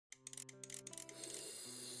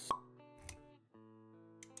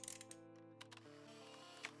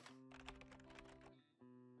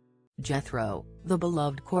Jethro, the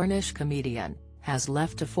beloved Cornish comedian, has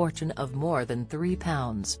left a fortune of more than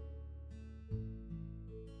 £3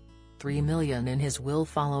 million in his will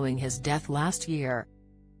following his death last year.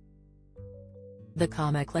 The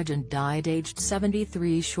comic legend died aged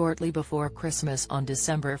 73 shortly before Christmas on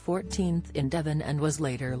December 14 in Devon and was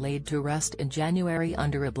later laid to rest in January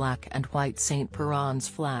under a black and white St. Piran's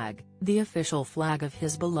flag, the official flag of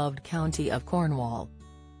his beloved county of Cornwall.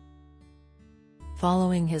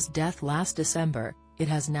 Following his death last December, it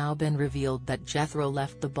has now been revealed that Jethro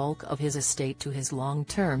left the bulk of his estate to his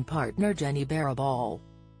long-term partner Jenny Barraball.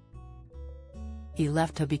 He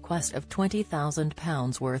left a bequest of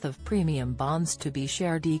 £20,000 worth of premium bonds to be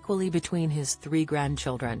shared equally between his 3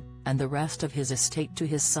 grandchildren, and the rest of his estate to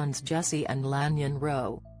his sons Jesse and Lanyon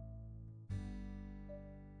Rowe.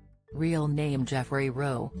 Real name Geoffrey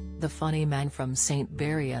Rowe, the funny man from St.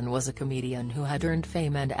 Barrian was a comedian who had earned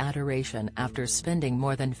fame and adoration after spending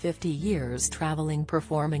more than 50 years travelling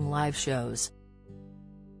performing live shows.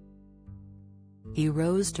 He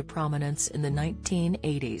rose to prominence in the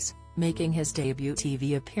 1980s, making his debut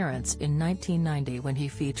TV appearance in 1990 when he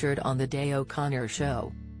featured on The Day O'Connor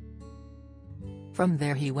Show. From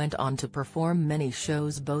there he went on to perform many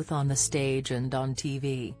shows both on the stage and on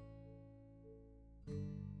TV.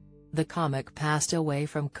 The comic passed away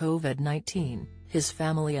from COVID-19, his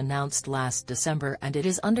family announced last December, and it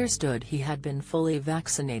is understood he had been fully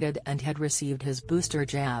vaccinated and had received his booster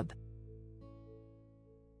jab.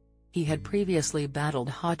 He had previously battled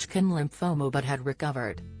Hodgkin lymphoma but had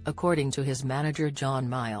recovered, according to his manager John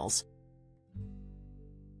Miles.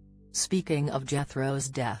 Speaking of Jethro's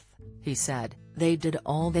death, he said, "They did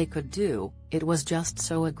all they could do, it was just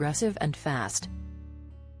so aggressive and fast.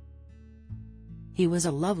 He was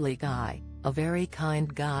a lovely guy, a very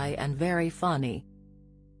kind guy and very funny.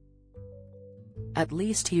 At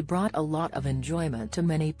least he brought a lot of enjoyment to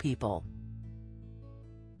many people."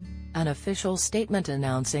 An official statement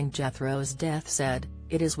announcing Jethro's death said,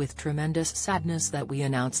 "It is with tremendous sadness that we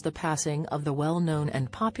announce the passing of the well-known and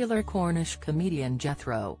popular Cornish comedian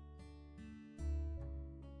Jethro."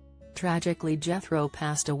 Tragically, Jethro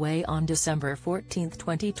passed away on December 14,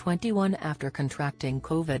 2021 after contracting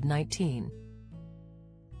COVID-19.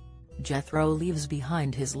 Jethro leaves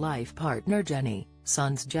behind his life partner Jenny,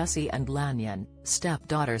 sons Jesse and Lanyon,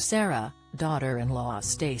 stepdaughter Sarah, daughter-in-law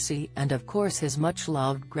Stacey, and of course his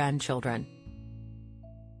much-loved grandchildren.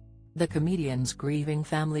 The comedian's grieving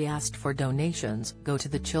family asked for donations go to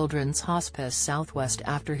the Children's Hospice Southwest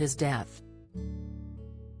after his death.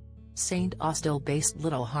 St. Austell-based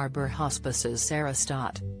Little Harbour Hospice's Sarah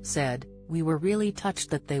Stott said, "We were really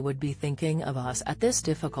touched that they would be thinking of us at this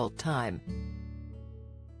difficult time.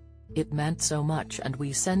 It meant so much and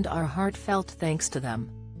we send our heartfelt thanks to them."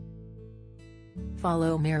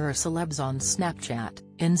 Follow Mirror Celebs on Snapchat,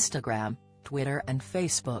 Instagram, Twitter and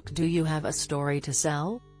Facebook. Do you have a story to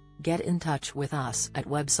sell? Get in touch with us at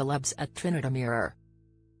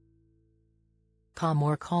webcelebs@trinitamirror.com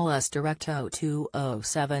or call us direct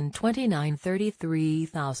 0207 29 33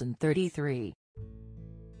 033.